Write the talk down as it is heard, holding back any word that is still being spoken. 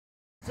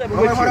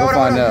Hold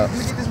on. Let me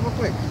get this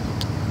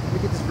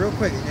real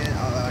quick. And then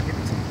I'll give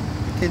it to you.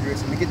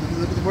 Kindreds. Let me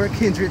look at the word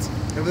kindreds.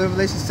 In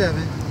Revelation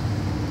 7,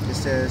 it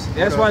says.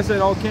 That's why I said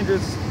all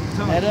kindreds.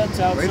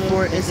 Wait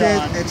for it. It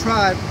says a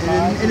tribe.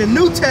 In the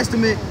New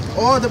Testament,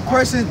 all the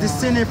persons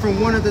descended from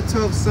one of the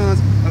 12 sons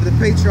of the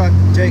patriarch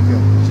Jacob.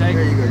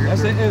 There you go.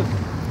 That's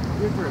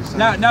it.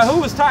 Now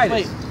who was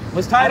Titus? Wait.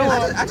 Was Titus?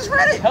 I just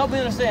read it. Help me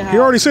understand how. He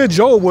already said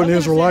Job wasn't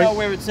Israelite.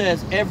 Where it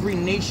says every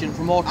nation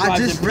from all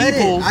tribes and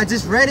peoples. I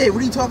just read it.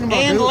 What are you talking about,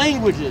 and dude?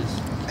 languages.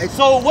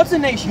 So what's a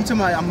nation? You talking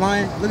about? I'm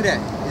lying. Look at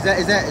that.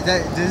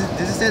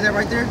 Does it say that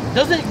right there?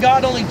 Doesn't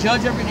God only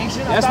judge every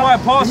nation? That's why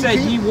Paul said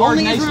ye were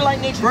only nation.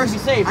 Israelite nations can be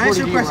saved. I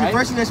answer your question. Right?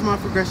 First you answer my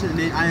question, and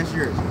then I answer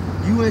yours.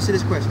 You answer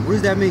this question. What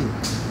does that mean?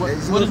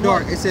 It's a little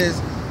dark. It says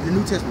in the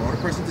New Testament, all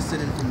the persons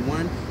descended from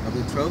one of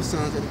the 12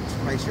 sons of the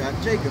patriarch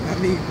Jacob. I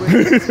mean,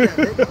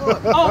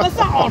 oh, that's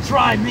not all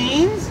tribe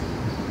means.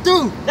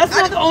 Dude, that's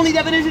not the only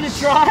definition of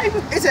tribe.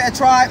 It's a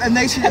tribe, a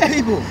nation of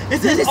people. It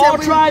says all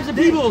tribes and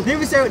peoples. Didn't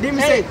we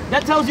say?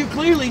 That tells you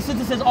clearly, since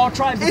it says all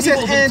tribes and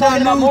peoples, it's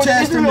talking about more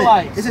than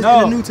Israelites. It says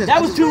in the New Testament.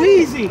 That was too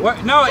easy.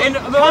 No, in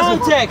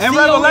context. In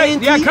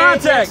Revelation,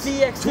 context.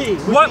 CXT.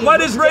 What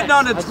is written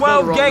on the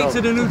 12 gates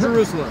of the New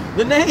Jerusalem?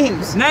 The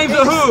names. Names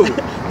of who?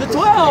 The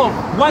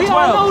 12. What 12? We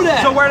all know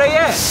that. So where they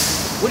at?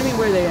 What do you mean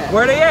where they at?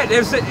 Where they at?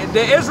 If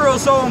the Israel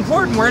is so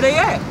important, where they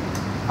at?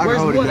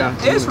 Where's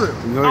what? Israel.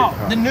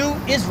 Oh, the new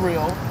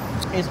Israel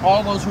is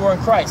all those who are in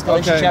Christ.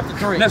 Galatians chapter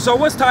 3. Now, so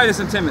what's Titus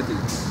and Timothy?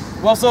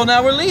 Well, so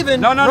now we're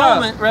leaving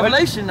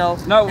Revelation, though.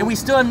 No. And we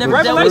still have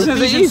never dealt with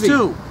Ephesians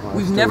 2.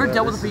 We've never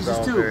dealt with Ephesians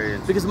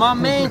 2. Because my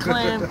main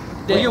claim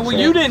that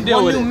you didn't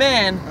deal with one new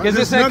man. Because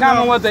it said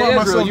Commonwealth of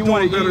Israel. You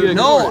wanted to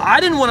No, I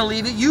didn't want to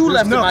leave it. You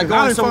left it by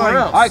going somewhere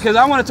else. All right, because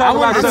I want to talk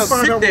about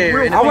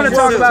something. I want to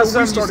talk about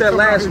something you said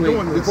last week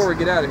before we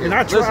get out of here. And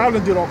I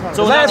did all kinds of.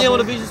 So we're not dealing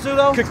with Ephesians 2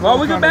 though? Well,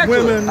 we get back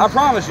to it. I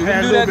promise you. We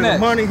can do that next.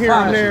 Money here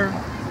and there.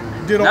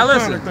 Now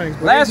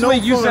listen, last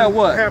week you said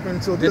what?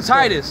 The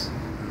Titus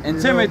and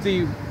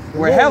Timothy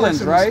were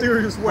Hellenes, right?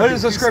 What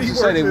does the scripture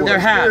say they were? They're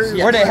halves.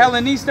 Were they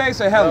Hellenistes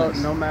or Hellenes?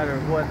 No matter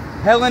what.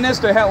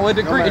 Hellenist or Hell? What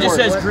the Greek? It just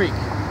says Greek.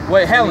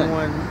 Wait, Helen,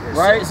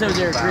 right? It says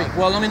they're Greek.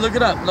 Well, let me look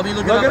it up. Let's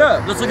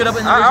look it up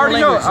in the I already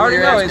original language. I already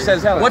know it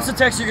says Helen. What's the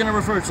text you're going to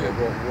refer to?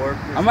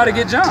 I'm about to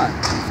get John.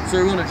 So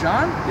you're going to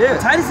John? Yeah.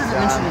 Titus isn't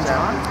mentioned in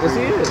John. Yes,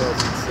 he is.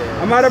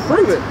 I'm about to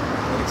prove it.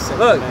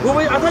 Look. Well,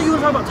 wait, I thought you were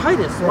talking about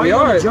Titus. Why we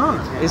are.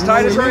 John? It's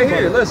Titus right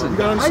here. Listen. You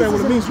gotta understand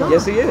what it means.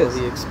 Yes, he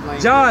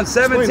is. John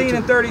 17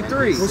 and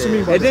 33.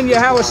 And then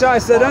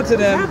Yahushua said unto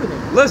them,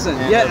 listen,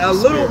 yet a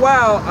little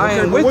while I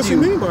am with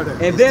you.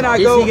 And then I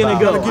go,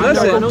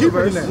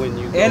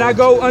 listen, and I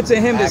go unto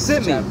him that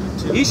sent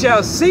me. He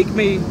shall seek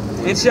me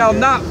and shall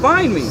not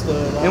find me.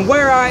 And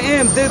where I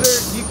am, thither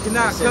you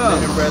cannot come.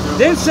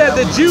 Then said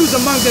the Jews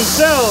among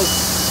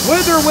themselves,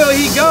 whither will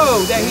he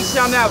go that he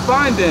shall not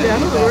find them?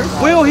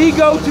 Will he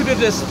go to the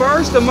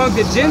dispersed among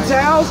the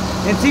Gentiles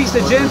and teach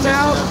the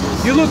Gentiles?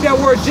 You look at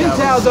word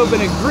Gentiles over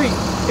in Greek,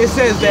 it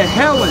says the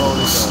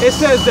Hellenes. It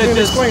says the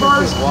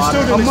dispersed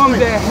among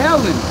the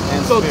Hellenes.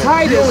 So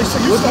Titus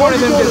was one of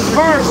them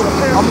dispersed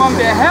among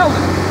the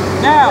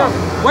Hellenes. Now,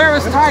 where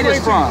is Titus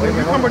from?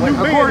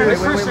 According to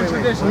Christian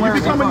tradition, where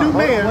is he from? Become a new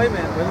man. Wait a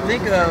minute.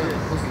 Think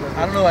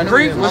I don't know.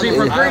 Crete? Was he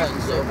from Crete?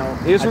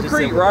 He was from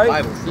Crete,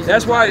 right?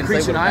 That's why,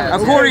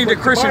 according to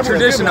Christian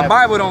tradition, the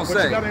Bible don't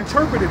say.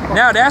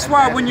 Now, that's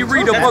why when you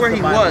read the book,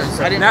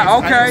 now,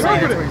 okay,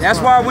 that's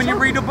why when you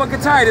read the book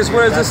of Titus,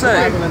 what does it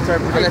say?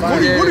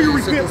 What do you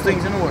repent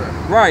things in order?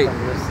 Right.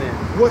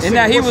 And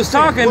now he was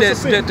talking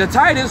to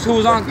Titus, who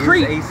was on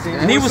Crete,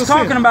 and he was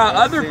talking about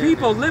other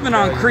people living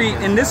on Crete,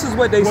 and this is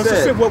what they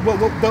said.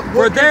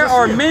 For there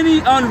are many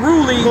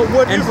unruly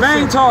and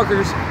vain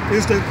talkers.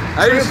 Is the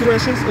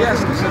transgressions? Yes,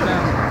 sit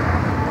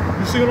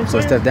down. You see what I'm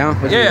saying? Step down.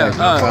 Yeah.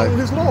 Follow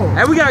his law.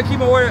 And we gotta keep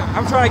it order.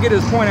 I'm trying to get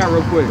this point out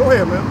real quick. Go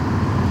ahead, man.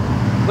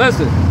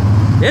 Listen,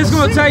 it's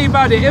gonna tell you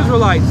about the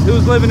Israelites who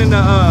was living in the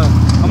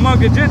among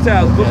the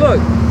Gentiles. But look,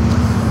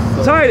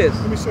 Titus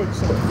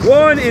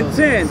 1 and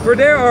 10. For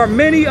there are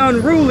many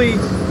unruly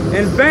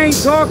and vain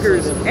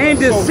talkers and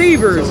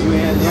deceivers,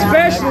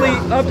 especially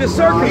of the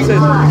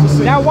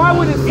circumcision. Now, why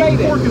would it say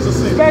that?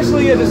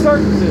 Especially of the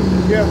circumcision.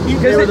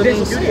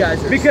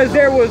 Because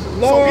there was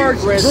large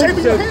groups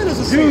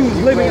of Jews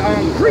living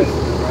on Crete.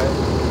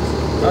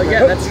 Oh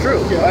yeah, that's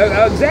true.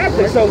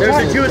 Exactly. So there's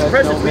a Jewish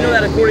presence. We know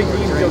that according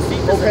to even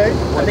Josephus. Okay.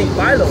 I think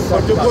Philo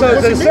talked about so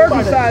the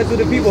circumcised were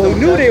the people who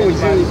knew they were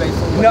Jews.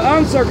 And the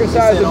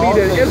uncircumcised would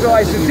be the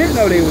Israelites who didn't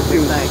know they were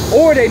Jews,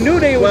 or they knew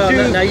they were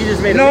Jews. Now you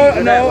just made no,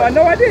 I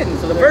know I didn't.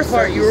 So the first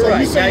part you were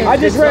right. I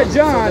just read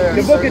John.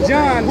 The book of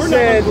John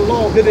said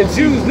that the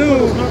Jews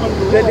knew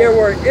that there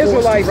were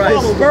Israelites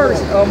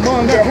dispersed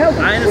among the Hellenes.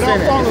 I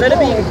understand that. Instead of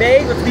being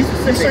vague, let's be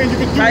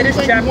specific. Titus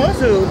chapter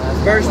 2,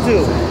 verse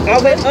 2.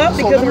 I went up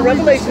because of a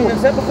revelation and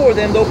set before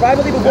them, though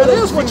privately before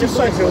those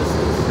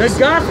the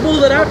gospel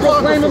that I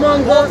proclaim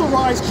among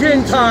the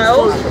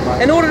Gentiles,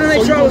 in order to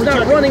make sure I was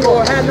not running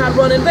or had not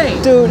run in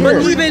vain.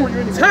 But even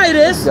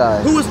Titus,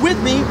 who was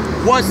with me,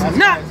 was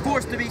not for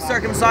forced to be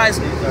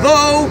circumcised,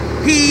 though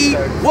he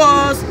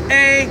was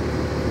a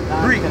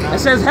Greek. It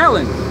says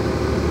Helen.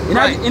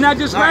 And I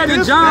just read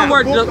in John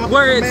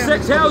where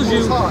it tells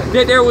you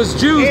that there was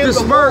Jews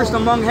dispersed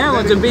among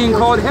Helens and being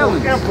called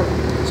Helens.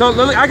 So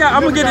I'm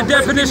gonna get a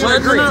definition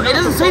of Greek. No, it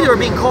doesn't say they were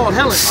being called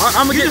Helens.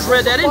 You just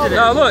read that into it.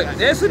 No, look,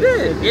 yes it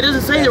did. It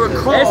doesn't say they were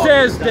called. It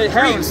says that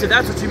Greeks, so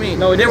that's what you mean.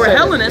 No, they were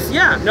Hellenists,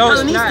 yeah. No,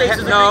 it's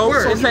not. No,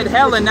 it said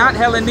Helen, not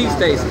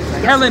Hellenistes.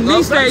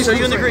 Hellenistes. So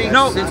you in the Greek?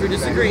 No. Since we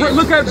disagree.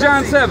 Look up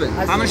John 7.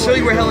 I'm gonna show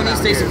you where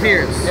Hellenistes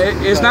appears.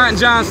 It's not in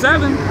John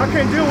 7. I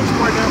can't deal with you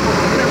right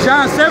now.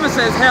 John 7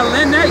 says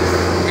Hellenes.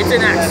 It's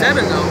in Acts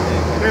 7 though.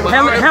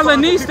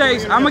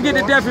 Hellenistes, I'm gonna get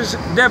the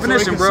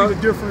definition, bro.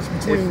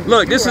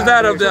 Look, this is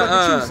out of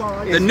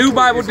the New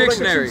Bible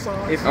Dictionary.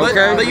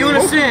 Okay. But you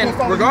understand,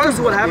 regardless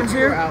of what happens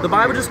here, the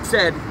Bible just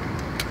said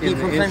he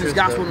proclaimed his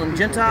gospel among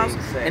Gentiles,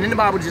 and then the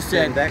Bible just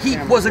said he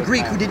was a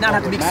Greek who did not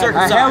have to be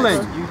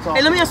circumcised.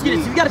 Hey, let me ask you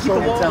this: if you got to keep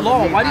the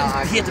law, why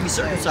did he have to be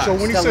circumcised? So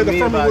when he said the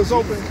firmament was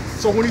open,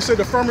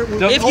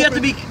 if you have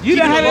to be, you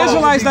don't have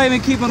Israelites not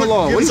even keeping the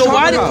law. So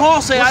why did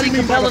Paul say I didn't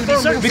compel him to be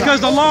circumcised?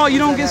 Because the law, you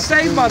don't get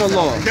saved by the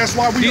law. That's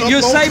why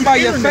you're saved by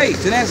your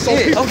faith, and that's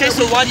it. Okay,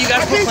 so why do you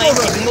guys proclaim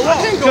keeping the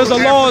law? Because the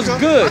law is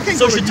good.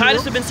 So should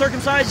Titus have been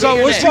circumcised? So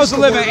we're supposed to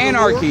live in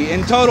anarchy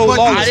and total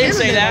lawlessness. I didn't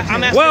say that.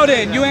 I'm asking. Well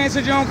then, you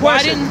answered your own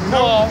question. Why didn't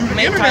Paul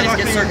make Titus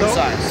get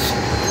circumcised?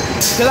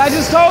 Because I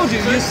just told you,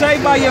 you're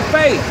saved by your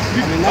faith.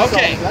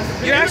 Okay,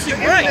 you're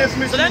actually right.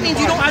 So that means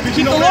you don't have to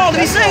keep the law to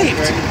be saved.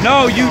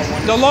 No,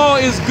 the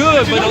law is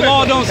good, but the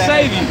law don't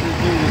save you.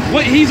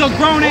 He's a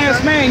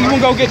grown-ass man. You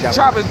gonna go get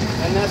chopping?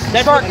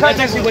 That's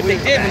actually what they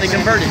did when they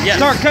converted. Yeah.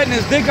 Start cutting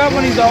his dick up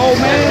when he's an old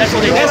man. That's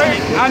what they did.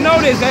 I know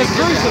this. That's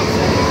gruesome.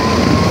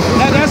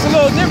 That's a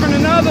little different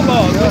than the other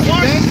laws.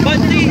 But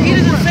see, he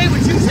doesn't say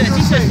what you said.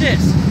 He says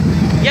this.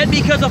 Yet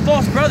because of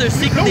false brothers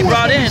secretly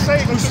brought in,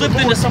 who slipped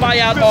in to spy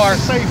out our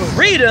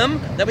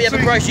freedom that we have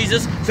in Christ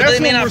Jesus, so that they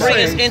may not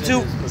bring us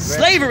into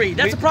slavery.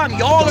 That's the problem.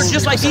 Y'all are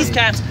just like these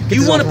cats.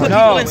 You want to put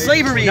people in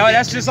slavery. No,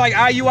 that's just like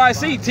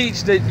IUIC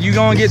teach that you're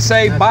going to get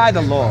saved by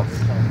the law.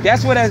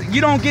 That's what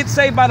you don't get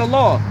saved by the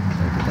law.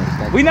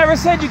 We never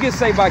said you get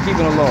saved by keeping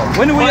the law.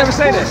 When did we ever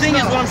say that? The thing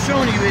is, what I'm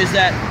showing you is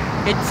that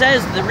it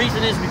says the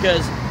reason is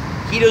because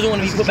he doesn't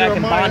want to be put back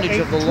in bondage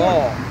of the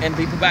law and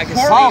be put back in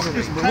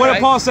slavery. What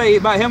did Paul say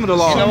about him of the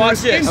law? Now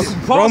watch this.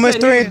 Romans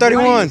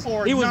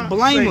 3:31. He was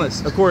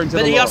blameless according to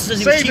the law. But he also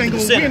says he was keeping the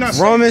sinners.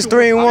 Romans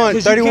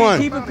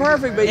 3:31. Keep it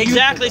perfect, but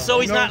exactly.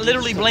 So he's not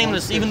literally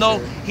blameless, even though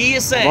he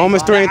is saying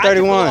Romans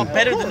 3:31.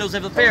 better than those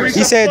of the Pharisees.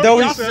 He said, though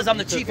he says I'm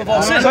the chief of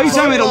all sinners. So you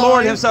telling me the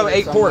Lord himself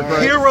ate pork,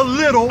 bro? Here a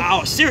little.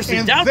 Oh,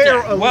 seriously, doubt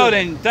that. Well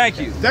then, thank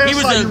you. He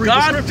was a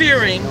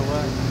God-fearing,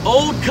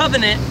 old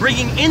covenant,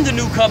 bringing in the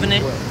new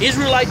covenant,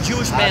 Israelite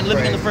Jewish man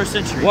living in the first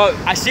century. Well,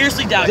 I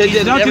seriously doubt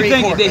don't you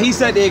think that he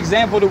set the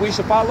example that we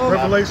should follow?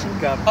 Revelation.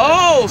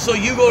 Oh, so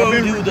you go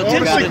to do the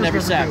temple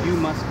every Sabbath. You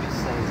must be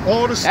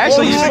saved.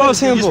 Actually,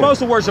 you're supposed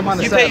to worship on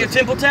the Sabbath. You pay your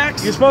temple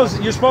tax? You're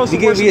supposed to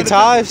give your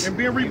tithes. And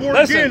being reborn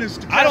again is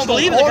I don't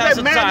believe in the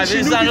concept of tithes.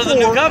 It's under the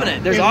new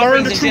covenant. There's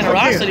offerings and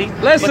generosity.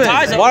 Listen,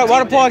 why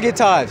did Paul get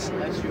tithes?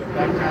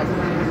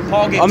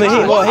 Paul gave tithes.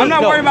 I'm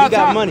not worried about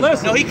tithes.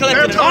 Listen, no, he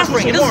collected an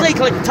offering. It doesn't say he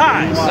collected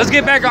tithes. Let's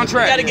get back on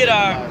track. We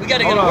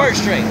gotta get our words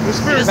straight.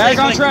 Back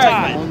on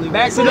track.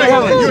 Back to the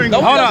heavens.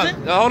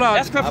 Hold on.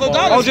 That's Creflo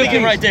Dollar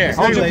speaking right there.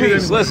 Hold your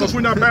peace. Listen.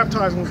 We're not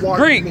baptized with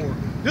water. Greek.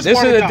 This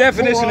is the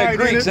definition of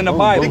Greeks in the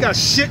Bible. They got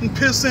shit and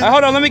piss in.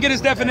 Hold on, let me get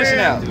this definition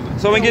out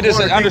so we can get this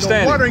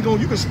understanding. Water ain't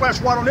going. You can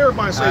splash water on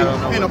everybody and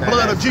say, in the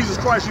blood of Jesus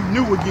Christ, you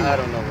knew again. I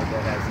don't know what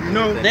that has. You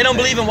know, they don't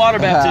believe in water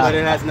baptism. But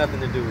it has nothing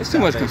to do with it's too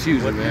much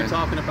confusion, what man. you're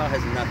talking about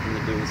has nothing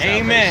to do with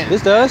Amen.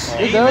 This does.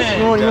 It does.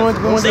 You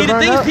want see, the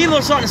thing is, people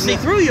are starting to see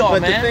through y'all,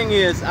 man. But the thing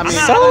is, I mean,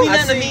 I don't mean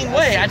that in a mean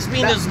way. I just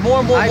mean there's more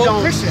and more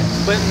woke Christians.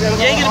 But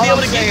you ain't gonna be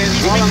able to get these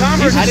big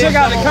converts. You should check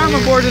out the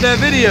comment board of that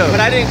video.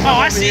 But I didn't.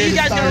 Oh, I see. You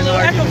guys got a little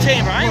echo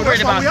chamber. I ain't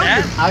worried about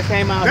that. I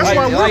came out. That's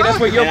why that's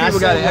what your people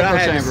got an echo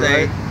chamber,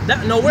 right?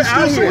 No, we're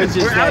out here. Which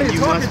is that you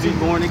must be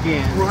born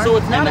again. So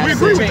it's not. We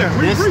agree with that.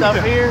 This stuff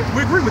here.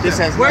 We agree with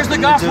that. Where's the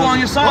gospel on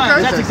your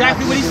sign? That's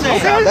exactly what he said.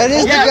 That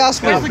is the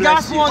gospel. Where's the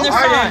gospel on their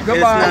sign?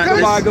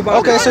 Goodbye.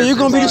 Okay, so you're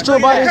gonna be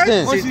destroyed by this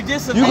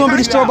then. You're gonna be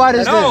destroyed by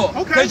this then.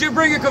 No, because you're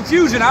bringing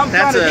confusion. I'm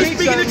trying to teach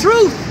speaking the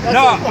truth.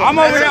 No, I'm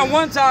over here on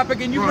one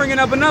topic and you bringing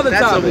up another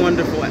topic. That's a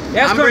wonderful.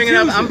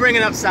 I'm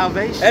bringing up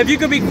salvation. If you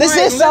could be quiet, this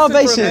is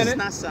salvation. It's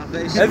not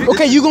salvation.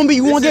 Okay, you want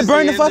to get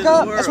burned the fuck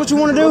up? That's what you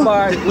want to do?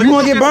 You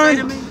want to get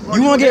burned?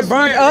 You want to get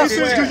burned up? He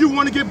says, do you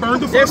want to get burned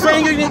the fuck They're up?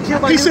 saying you're getting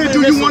killed by He said,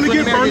 do you want to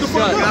get burned the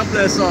fuck up? God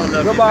bless all of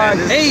you. Goodbye.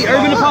 Hey,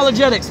 Urban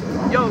Apologetics.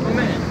 Yo,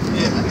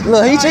 man.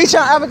 Look, he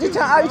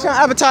trying to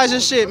advertise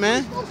this shit,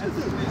 man.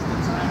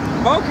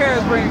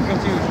 Vocab's bringing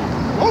confusion.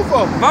 Both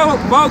of them.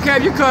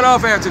 Vocab, you cut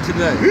off after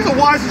today. He's the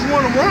wisest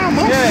one around,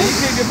 most Yeah, you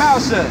keep your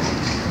mouth shut.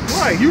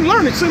 Right, you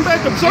learn it. Sit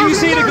back, observe. You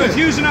see the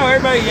confusion though?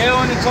 Everybody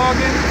yelling and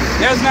talking.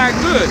 That's not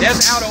good.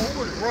 That's out of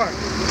order. Right.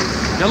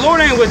 The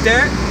Lord ain't with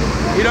that.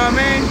 You know what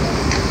I mean?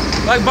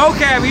 Like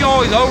vocab, he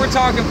always over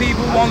talking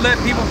people, won't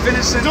let people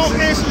finish sentences. Don't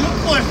answer the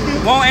question.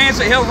 Won't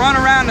answer. He'll run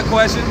around the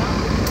question.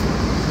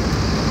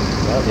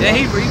 Yeah,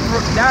 he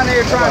down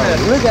there trying to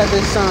look at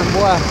this son,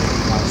 boy.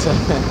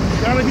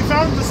 He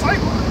found a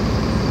disciple.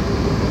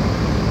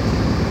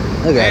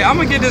 Okay. Hey, I'm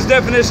gonna get this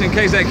definition in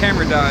case that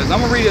camera dies.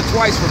 I'm gonna read it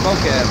twice for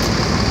vocab.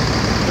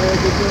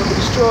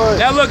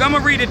 Now look, I'm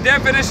gonna read the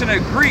definition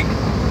of Greek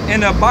in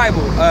the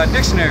Bible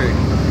dictionary.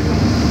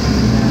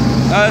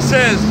 It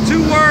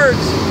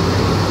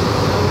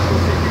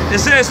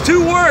says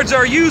two words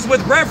are used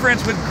with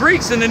reference with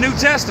Greeks in the New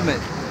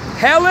Testament.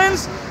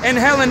 Hellenes and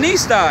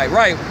Hellenistai.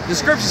 Right. The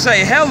scriptures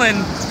say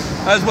Hellen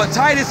is what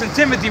Titus and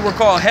Timothy were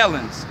called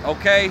Hellenes.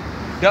 Okay.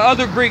 The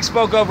other Greeks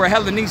spoke over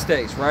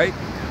Hellenistes, right?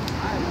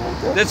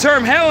 The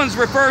term Hellenes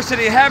refers to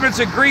the inhabitants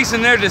of Greece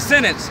and their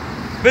descendants,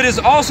 but is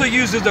also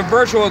used as the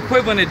virtual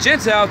equivalent of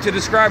Gentile to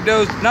describe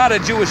those not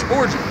of Jewish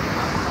origin.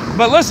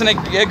 But listen,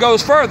 it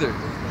goes further.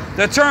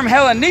 The term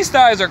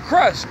Hellenistai is a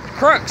crux.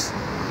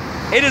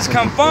 It is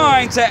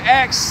confined to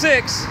Acts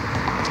 6,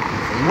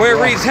 where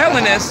it reads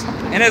Hellenus,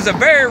 and has a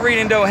variant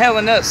reading though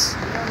Hellenus.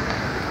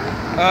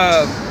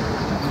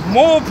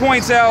 Moore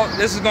points out,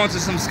 this is going to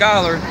some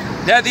scholar,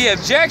 that the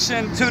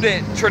objection to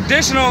the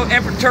traditional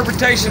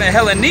interpretation of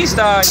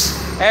Hellenistai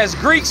as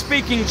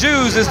Greek-speaking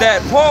Jews is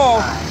that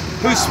Paul,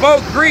 who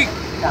spoke Greek,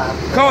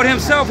 called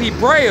himself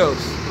Hebreos,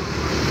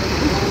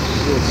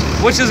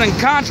 which is in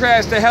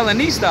contrast to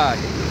Hellenistai.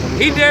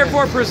 He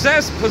therefore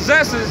possesses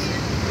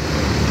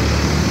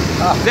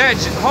that,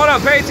 hold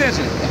up, pay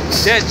attention,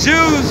 that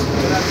Jews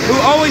who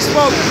only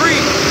spoke Greek,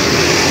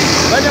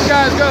 let them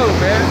guys go,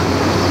 man.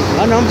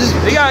 I know, I'm just...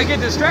 You gotta get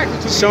distracted.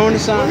 Showing the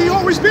sign. Well, he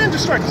always been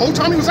distracted the whole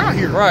time he was out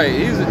here. Right.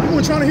 He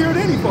wasn't trying to hear it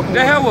any fucking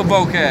The hell with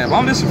vocab.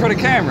 I'm listening for the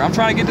camera. I'm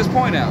trying to get this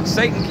point out.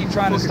 Satan keep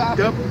trying to stop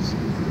it.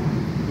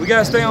 We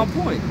gotta stay on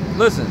point.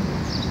 Listen.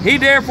 He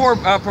therefore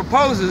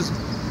proposes,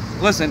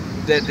 listen,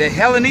 the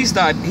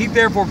Hellenistai, he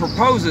therefore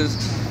proposes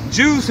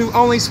Jews who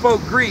only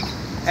spoke Greek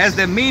as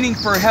the meaning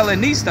for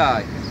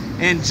Hellenistai,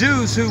 and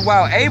Jews who,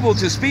 while able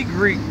to speak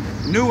Greek,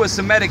 knew a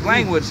Semitic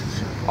language,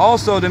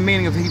 also the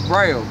meaning of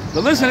Hebreo.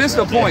 But listen, this is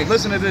the point.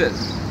 Listen to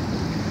this.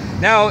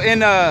 Now, in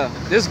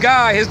this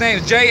guy, his name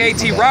is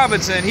J.A.T.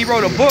 Robinson, he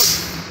wrote a book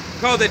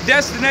called The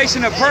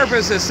Destination of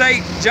Purpose of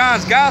St.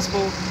 John's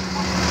Gospel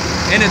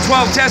in the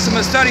 12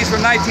 Testament Studies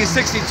from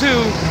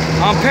 1962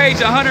 on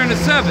page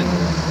 107.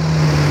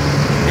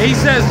 And he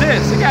says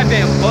this, the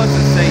goddamn bus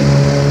is Satan.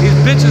 These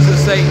bitches are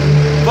Satan.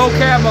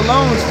 Vocab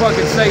Malone's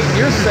fucking Satan.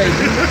 You're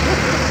Satan.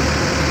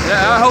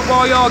 I hope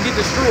all y'all get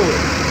destroyed.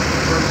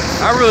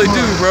 I really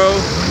do, bro.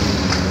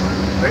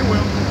 They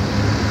will.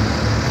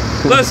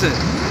 Listen,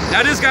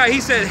 now this guy, he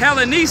said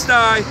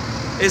Hellenistai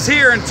is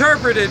here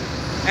interpreted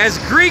as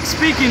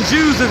Greek-speaking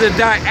Jews of the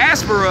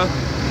diaspora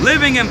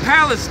living in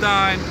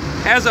Palestine,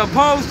 as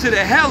opposed to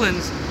the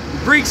Hellenes,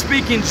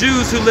 Greek-speaking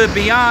Jews who live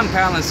beyond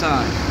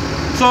Palestine.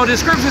 So the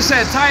scripture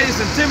said Titus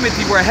and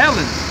Timothy were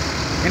Hellenes.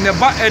 And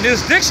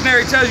this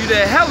dictionary tells you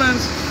that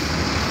Hellenes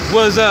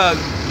was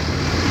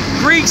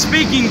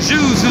Greek-speaking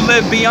Jews who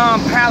lived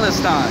beyond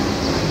Palestine.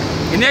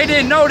 And they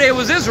didn't know they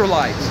was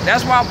Israelites.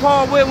 That's why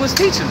Paul was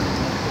teaching them.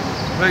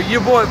 But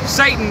your boy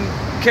Satan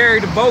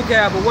carried the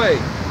vocab away.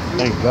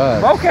 Thank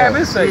God. Vocab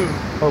is Satan.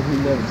 Hope we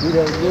never do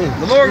that again.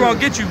 The Lord gonna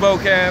get you,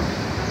 vocab.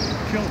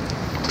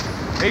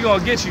 He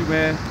gonna get you,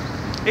 man.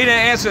 He didn't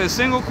answer a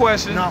single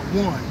question. Not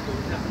one.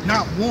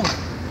 Not one.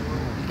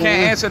 He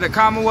can't answer the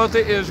Commonwealth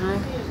of Israel.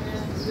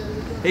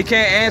 He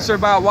can't answer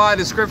about why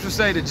the scriptures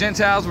say the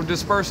Gentiles were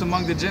dispersed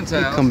among the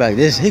Gentiles. He come back.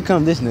 This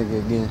nigga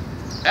again.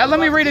 Let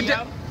me read it.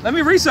 Let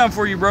me read something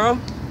for you, bro.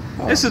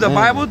 This is the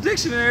Bible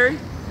dictionary,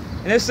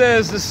 and it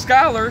says the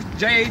scholar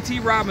J.A.T.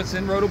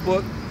 Robinson wrote a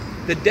book,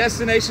 The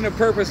Destination of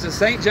Purpose of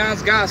St.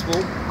 John's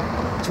Gospel,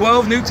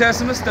 12 New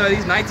Testament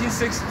Studies,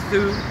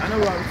 1962. I know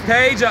Robinson.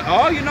 Page,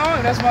 oh, you know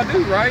him, that's my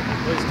dude, right?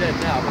 Well, he's dead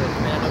now, but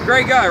man, I know.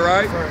 Great guy,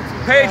 right?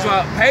 Page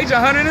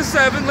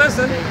 107.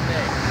 Listen.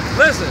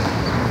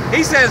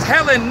 He says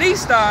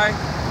Hellenistai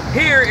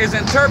here is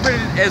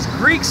interpreted as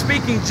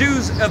Greek-speaking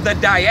Jews of the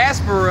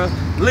diaspora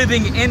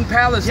living in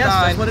Palestine.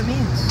 Yes, that's what it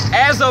means.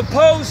 As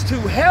opposed to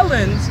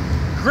Hellenes,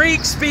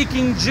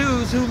 Greek-speaking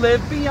Jews who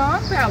live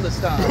beyond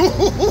Palestine.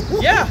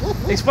 Yeah.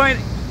 Explain.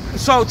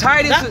 So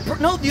Titus,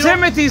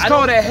 Timothy's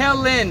called a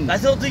Hellen. I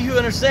don't think you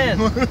understand.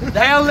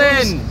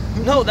 Hellen.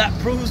 No, that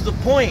proves the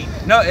point.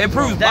 No, it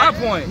proves my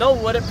point. No,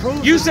 what it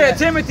proves. You said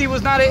Timothy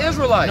was not an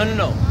Israelite.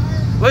 No.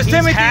 Was He's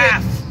Timothy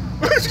half.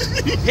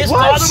 His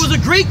father was a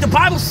Greek. The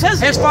Bible says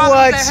it. His father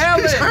was a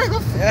Hellen. His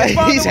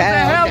father was a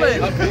Hellen. He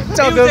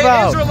was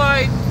an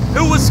Israelite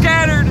who was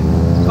scattered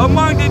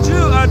among the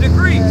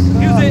Greeks.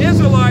 He was an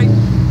Israelite.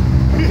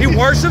 He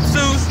worshipped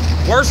Zeus,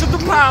 worshipped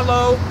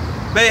Apollo,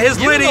 but his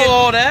lineage. You know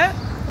all that.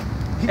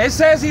 It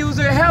says he was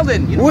a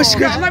Hellen.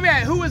 Let me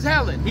ask, who is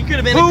Hellen? He could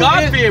have been a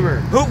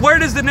God-fearer. Where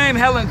does the name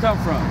Hellen come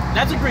from?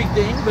 That's a Greek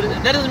thing, but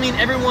that doesn't mean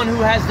everyone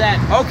who has that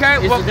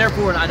is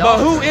therefore an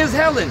idolater. But who is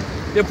Hellen?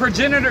 The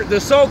progenitor, the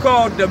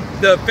so-called,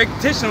 the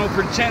fictional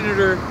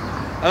progenitor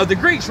of the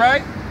Greeks,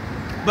 right?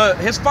 but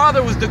his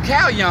father was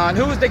Deucalion.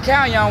 Who was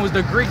Deucalion? Was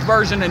the Greek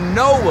version of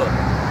Noah,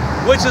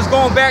 which is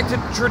going back to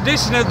the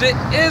tradition of the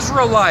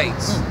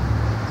Israelites.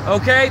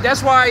 Okay,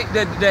 that's why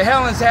the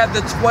Hellenes have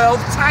the 12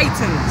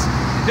 titans.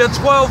 The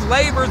 12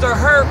 labors are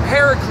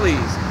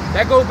Heracles.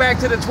 That goes back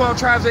to the 12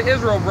 tribes of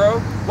Israel, bro.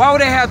 Why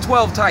would they have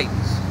 12 titans?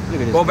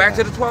 Go back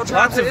to the 12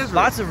 tribes of Israel.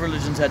 Lots of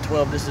religions had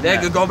 12 this and that.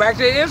 They could go back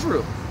to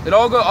Israel.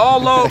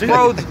 All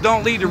roads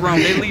don't lead to Rome.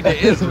 They lead to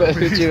Israel.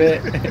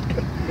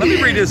 Let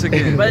me read this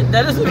again. But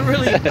that doesn't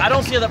really. I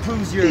don't see how that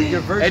proves your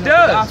version. It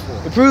does. Of the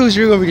gospel. It proves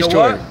you're gonna be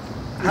destroyed.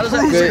 How does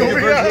that?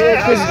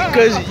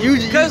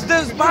 Because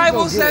the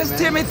Bible says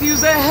Timothy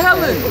was a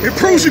Helen. It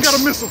proves you got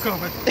a missile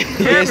coming.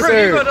 Yeah,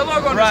 the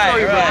Lord gonna destroy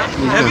you, bro.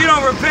 If you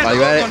don't repent, the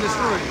Lord gonna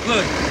destroy you.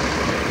 Look,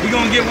 he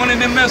gonna get one of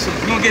them missiles.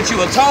 He gonna get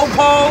you a toe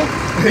pole.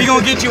 He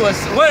gonna get you a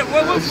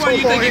which one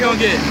you think he gonna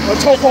get? A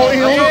toe pole.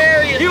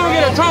 You gonna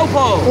get a toe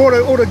pole.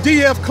 Or the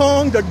DF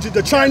Kong,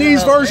 the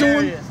Chinese version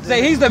one.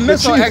 Say he's the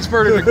missile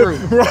expert of the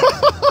group.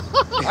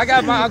 I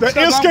got my the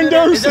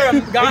Iskanders.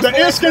 The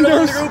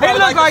Iskanders. He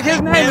look like his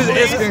name is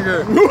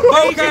Iskander.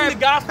 Vocab. The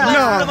gospel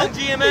among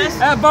GMS.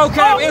 That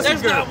vocab Iskander.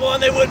 There's not one.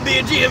 They wouldn't be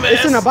a GMS.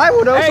 It's in the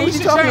Bible though. So what you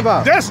talking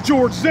about? That's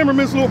George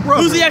Zimmerman's little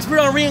brother. Who's the expert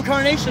on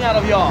reincarnation out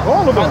of y'all?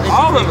 All of us.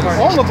 All of us.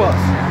 All of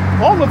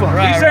us. All of us.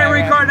 Right, you said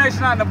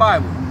reincarnation not in the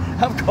Bible.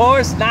 Of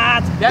course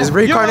not. Is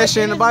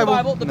reincarnation in the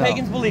Bible? The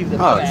pagans believe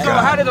them. Oh, so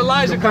how did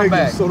Elijah come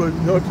back? So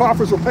the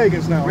prophets are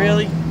pagans now.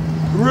 Really?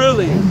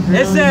 Really?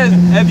 It says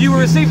if you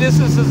receive this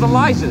is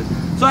Elijah.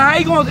 So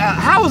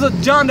how is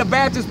John the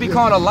Baptist be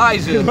called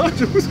Elijah?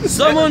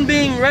 Someone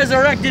being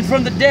resurrected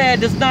from the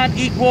dead does not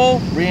equal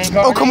reincarnation.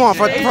 Oh come on,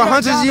 for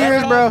hundreds of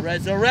years, bro.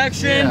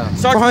 Resurrection. Yeah.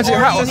 For hundreds,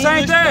 the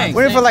same thing.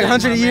 Wait for like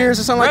 100 years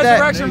or something like that.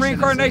 Resurrection,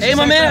 reincarnation. Hey,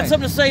 my man, I have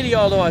something to say to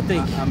y'all though. I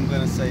think I'm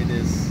gonna say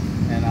this,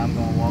 and I'm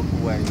gonna walk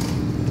away.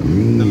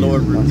 The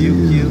Lord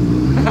rebuke you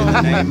in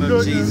the name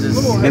of Jesus.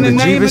 In the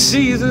name of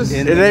Jesus.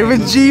 In the name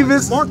of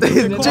Jesus.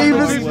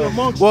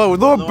 Well,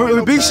 Lord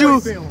rebukes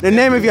you. In the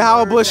name of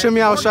Yahweh Bush Shemi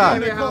Al-Shai.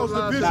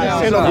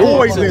 And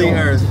avoid them.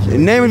 In the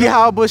name of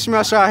Yahweh Bush Shemi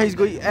Al-Shai. He's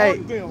going.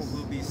 Hey.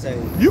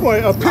 You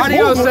going a pit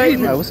bull gonna eat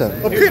him. What's up?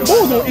 A pit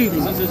bull gonna eat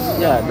him.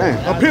 Yeah, man.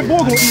 A pit bull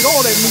gonna eat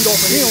all that meat off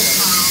of him.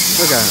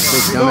 Look at him,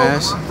 big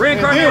dumbass.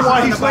 Reincarnation. And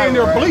while he's laying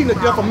there bleeding to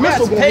death, a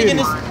missile gonna hit him.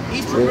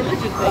 Eastern religion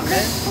thing,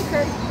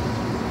 man.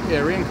 Yeah,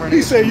 reincarnation.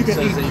 He said you can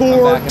eat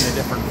pork. Back in a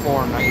different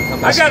form.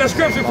 I got a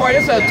scripture for you.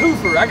 It's a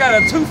twofer. I got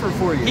a twofer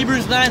for you.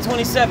 Hebrews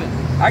 9:27.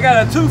 I got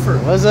a twofer.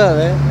 What's up,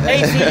 man?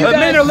 Hey, see, you But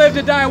men are guys, lived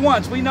to die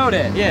once. We know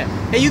that. yeah.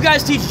 Hey, you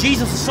guys teach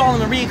Jesus was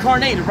Solomon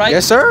reincarnated, right?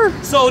 Yes, sir.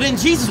 So then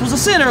Jesus was a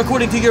sinner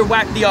according to your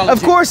whack theology.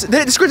 Of course,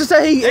 the scripture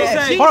say he.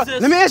 say Hold on,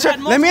 Jesus let me answer.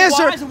 had Let me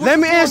answer. multiple wives Let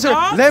me and answer.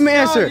 worshiped gods? Let me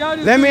answer. Y'all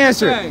just Let me do your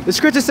answer. thing. The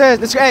scripture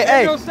says.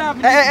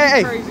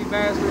 Hey. Crazy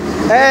bastard.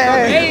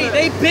 Hey,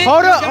 they bit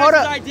Hold you up, guys' hold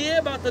up. idea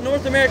about the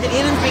North American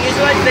Indians being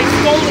Israelites. They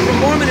stole it from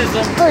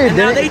Mormonism. No, you and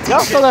now they didn't. teach Y'all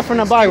stole that from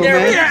the Bible, They're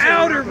man. You're an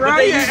elder, bro.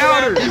 You're an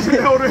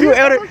elder. You an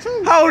elder?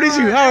 How old is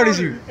you? How old is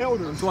you?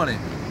 Elder. 20.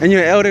 And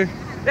you're an elder?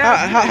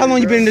 How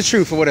long you been in the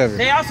truth or whatever?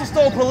 They also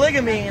stole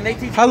polygamy and they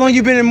teach. How long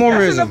you been in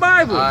That's in the Mormonism?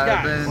 Bible.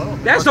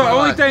 That's the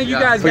only thing you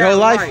guys For your got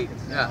life? right.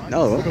 Yeah.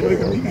 No.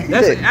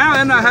 That's it. I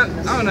don't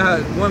know how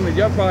women.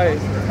 Y'all probably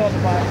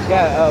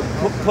got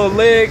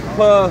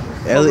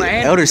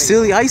Elder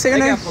Silly. How you say your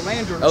name?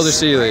 Elder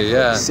Seeley,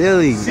 yeah.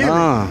 Silly.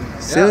 Silly.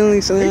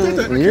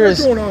 Yours.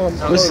 Y'all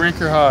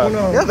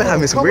been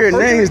having some weird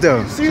names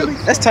though.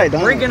 That's tight,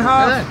 dog.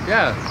 Rinkenhoff.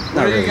 Yeah.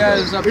 What are you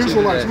guys up to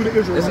Israelites. We today? the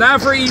Israelites. It's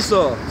not for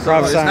Esau.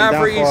 So it's not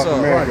for Esau.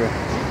 America.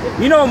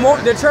 You know,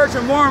 the Church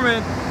of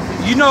Mormon.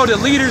 You know, the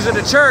leaders of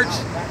the church.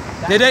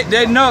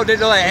 They know they're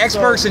like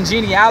experts in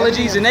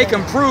genealogies, and they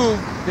can prove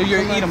that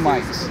you're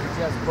Edomites.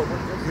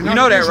 You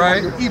know that,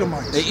 right?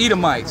 Edomites. They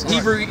Edomites.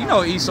 Hebrew, you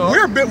know Esau.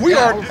 We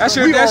are. That's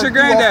your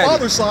granddaddy. Our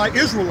father's side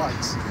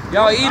Israelites.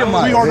 Y'all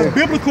Edomites. We are the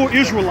biblical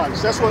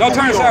Israelites. That's what. Don't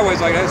turn it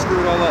sideways like that.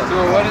 Screw it all up.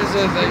 So what is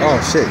it that Oh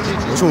shit.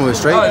 Which one was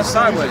straight? Oh, it's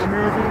sideways.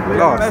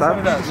 Oh,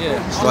 Sideways. Yeah.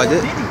 Like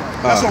this?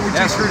 That's what we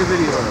That's teach. through the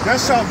video.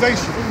 That's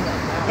salvation.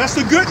 That's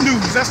the good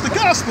news. That's the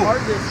gospel.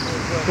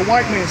 The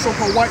white man,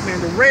 so-called white man,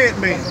 the red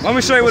man. Let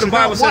me show you what the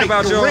Bible said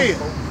about your you. red.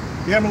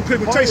 You have no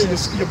pigmentation.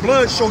 Your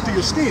blood shows through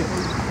your skin.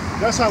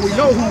 That's how we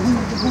know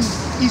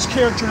who each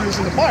character is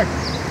in the Bible.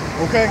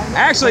 Okay.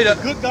 Actually, the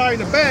good guy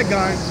and the bad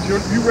guy. You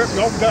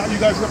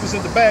guys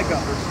represent the bad guy.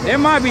 There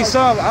might be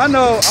some. I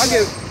know.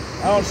 I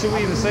don't. Should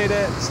we even say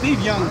that? Steve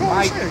Young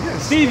might.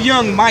 Steve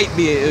Young might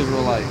be an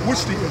Israelite. Which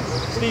Steve Young?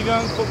 Steve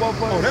Young, football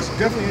player. Oh, that's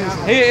definitely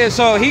Israel. He is.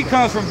 So he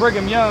comes from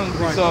Brigham Young.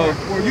 Right, So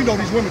right. Well, you know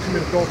these women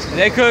commit adultery.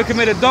 they could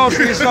commit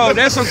adultery. So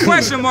there's some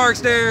question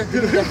marks there.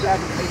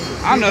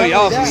 I know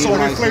y'all. So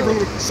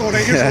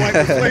they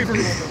Israelite flavor.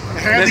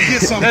 Had to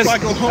get something.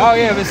 Like oh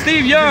yeah, but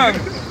Steve Young.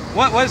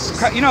 What's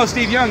you know who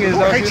Steve Young is,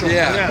 don't you?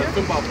 Yeah,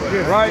 football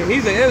player. Right.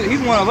 He's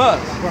one of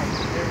us. Right.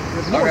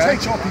 The Lord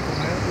hates y'all people,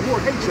 man. The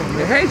Lord hates y'all, man.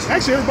 He hates you.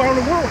 Actually, everybody in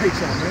the world hates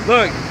y'all, man.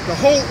 Look, the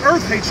whole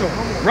earth hates y'all.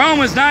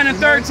 Romans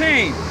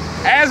 9:13.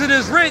 As it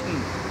is written,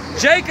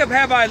 Jacob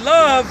have I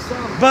loved,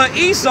 but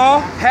Esau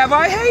have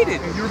I hated.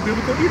 And you're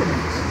biblical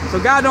Edomites. So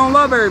God don't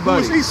love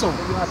everybody. Who is Esau?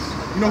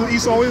 You know who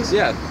Esau is?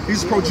 Yeah.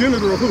 He's the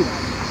progenitor of who?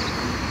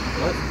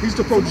 What? He's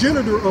the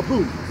progenitor of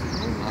who?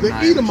 The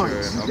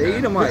Edomites. Sure. Okay. The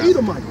Edomites. The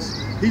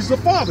Edomites. He's the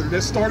father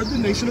that started the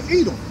nation of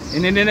Edom.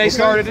 And then they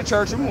started the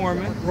Church of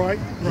Mormon. Right.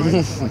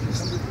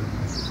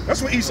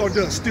 That's what Esau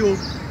does, steal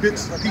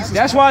bits, pieces.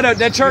 That's why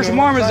the Church of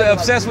Mormons are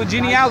obsessed with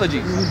genealogy.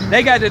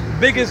 They got the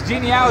biggest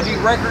genealogy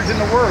records in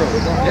the world.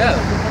 Yeah.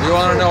 You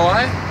want to know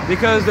why?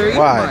 Because they're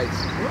Edomites.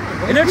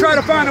 And they're trying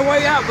to find a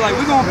way out. Like,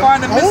 we're going to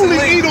find the missing Only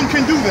link. Edom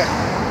can do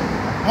that.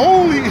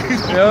 Only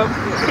Edom. Yep.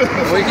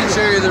 We can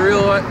show you the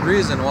real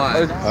reason why.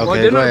 Okay, Well,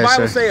 didn't go the ahead,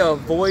 Bible sir. say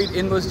avoid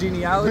endless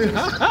genealogies?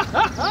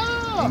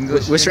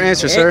 What's your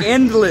answer, sir?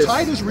 Endless.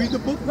 Titus, read the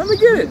book. Let me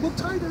get it. Book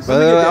Titus.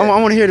 I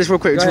want to hear this real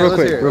quick. Go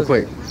ahead, Real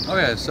quick.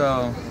 Okay,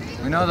 so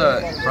we know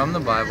that from the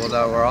Bible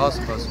that we're all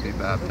supposed to be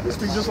baptized.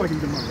 Speak just like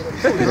Edom.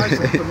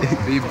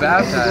 Be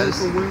baptized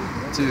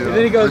to And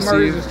then he goes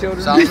murders his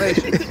children.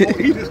 salvation.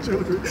 Eat his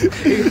children.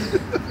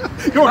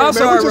 I'm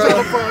sorry,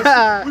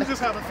 bro. We're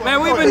just having fun.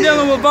 Man, we've been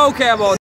dealing with vocab all